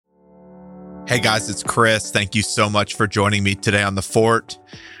Hey guys, it's Chris. Thank you so much for joining me today on The Fort.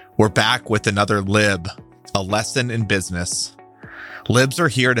 We're back with another LIB, a lesson in business. LIBs are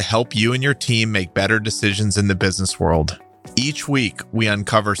here to help you and your team make better decisions in the business world. Each week, we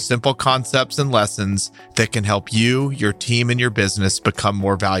uncover simple concepts and lessons that can help you, your team, and your business become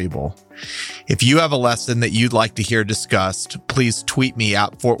more valuable. If you have a lesson that you'd like to hear discussed, please tweet me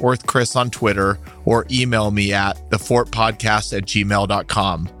at Fort Worth Chris on Twitter or email me at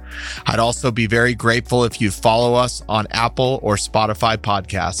thefortpodcast@gmail.com. I'd also be very grateful if you'd follow us on Apple or Spotify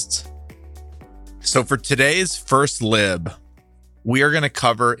podcasts. So for today's first LIB, we are going to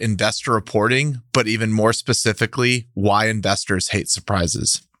cover investor reporting, but even more specifically, why investors hate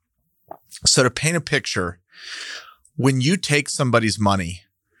surprises. So to paint a picture, when you take somebody's money,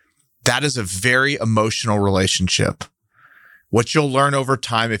 that is a very emotional relationship. What you'll learn over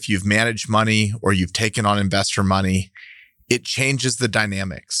time if you've managed money or you've taken on investor money, it changes the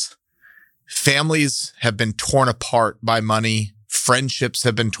dynamics. Families have been torn apart by money. Friendships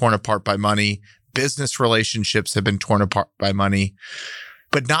have been torn apart by money. Business relationships have been torn apart by money,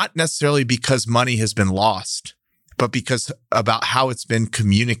 but not necessarily because money has been lost, but because about how it's been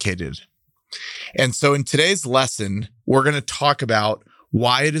communicated. And so in today's lesson, we're going to talk about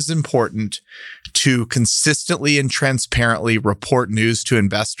why it is important to consistently and transparently report news to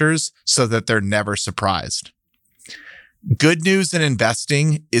investors so that they're never surprised. Good news in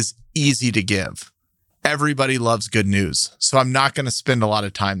investing is easy to give. Everybody loves good news, so I'm not going to spend a lot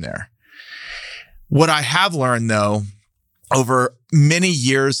of time there. What I have learned, though, over many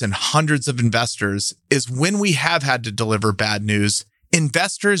years and hundreds of investors is when we have had to deliver bad news,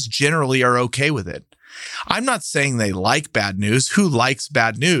 investors generally are okay with it. I'm not saying they like bad news. Who likes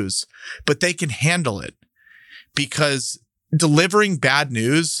bad news? But they can handle it because delivering bad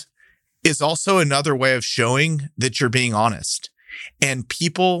news is also another way of showing that you're being honest. And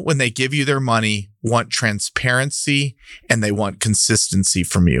people, when they give you their money, want transparency and they want consistency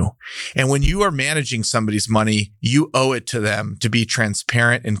from you. And when you are managing somebody's money, you owe it to them to be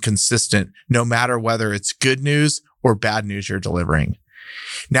transparent and consistent, no matter whether it's good news or bad news you're delivering.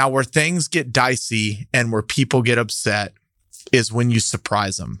 Now, where things get dicey and where people get upset is when you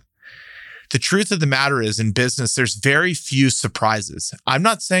surprise them. The truth of the matter is, in business, there's very few surprises. I'm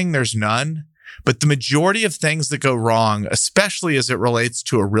not saying there's none, but the majority of things that go wrong, especially as it relates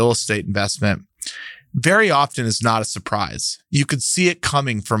to a real estate investment, very often is not a surprise. You could see it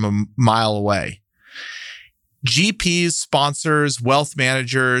coming from a mile away. GPs, sponsors, wealth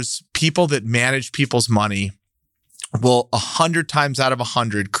managers, people that manage people's money will 100 times out of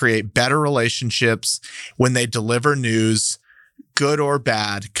 100 create better relationships when they deliver news, good or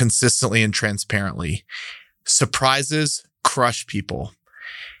bad, consistently and transparently. Surprises crush people.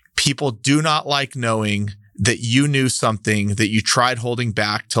 People do not like knowing that you knew something that you tried holding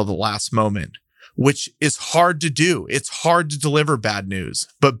back till the last moment, which is hard to do. It's hard to deliver bad news,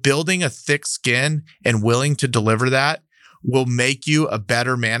 but building a thick skin and willing to deliver that will make you a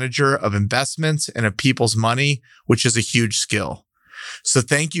better manager of investments and of people's money, which is a huge skill. So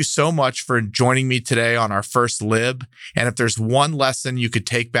thank you so much for joining me today on our first LIB. And if there's one lesson you could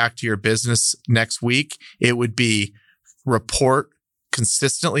take back to your business next week, it would be report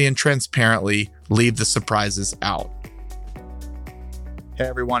consistently and transparently, leave the surprises out. Hey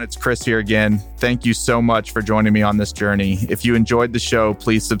everyone, it's Chris here again. Thank you so much for joining me on this journey. If you enjoyed the show,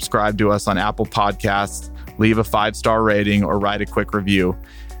 please subscribe to us on Apple Podcasts, leave a 5-star rating, or write a quick review.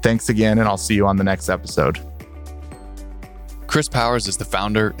 Thanks again, and I'll see you on the next episode. Chris Powers is the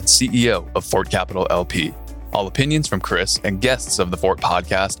founder and CEO of Fort Capital LP. All opinions from Chris and guests of the Fort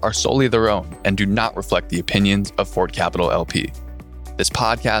Podcast are solely their own and do not reflect the opinions of Fort Capital LP. This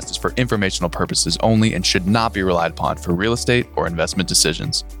podcast is for informational purposes only and should not be relied upon for real estate or investment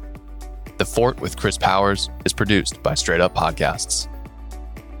decisions. The Fort with Chris Powers is produced by Straight Up Podcasts.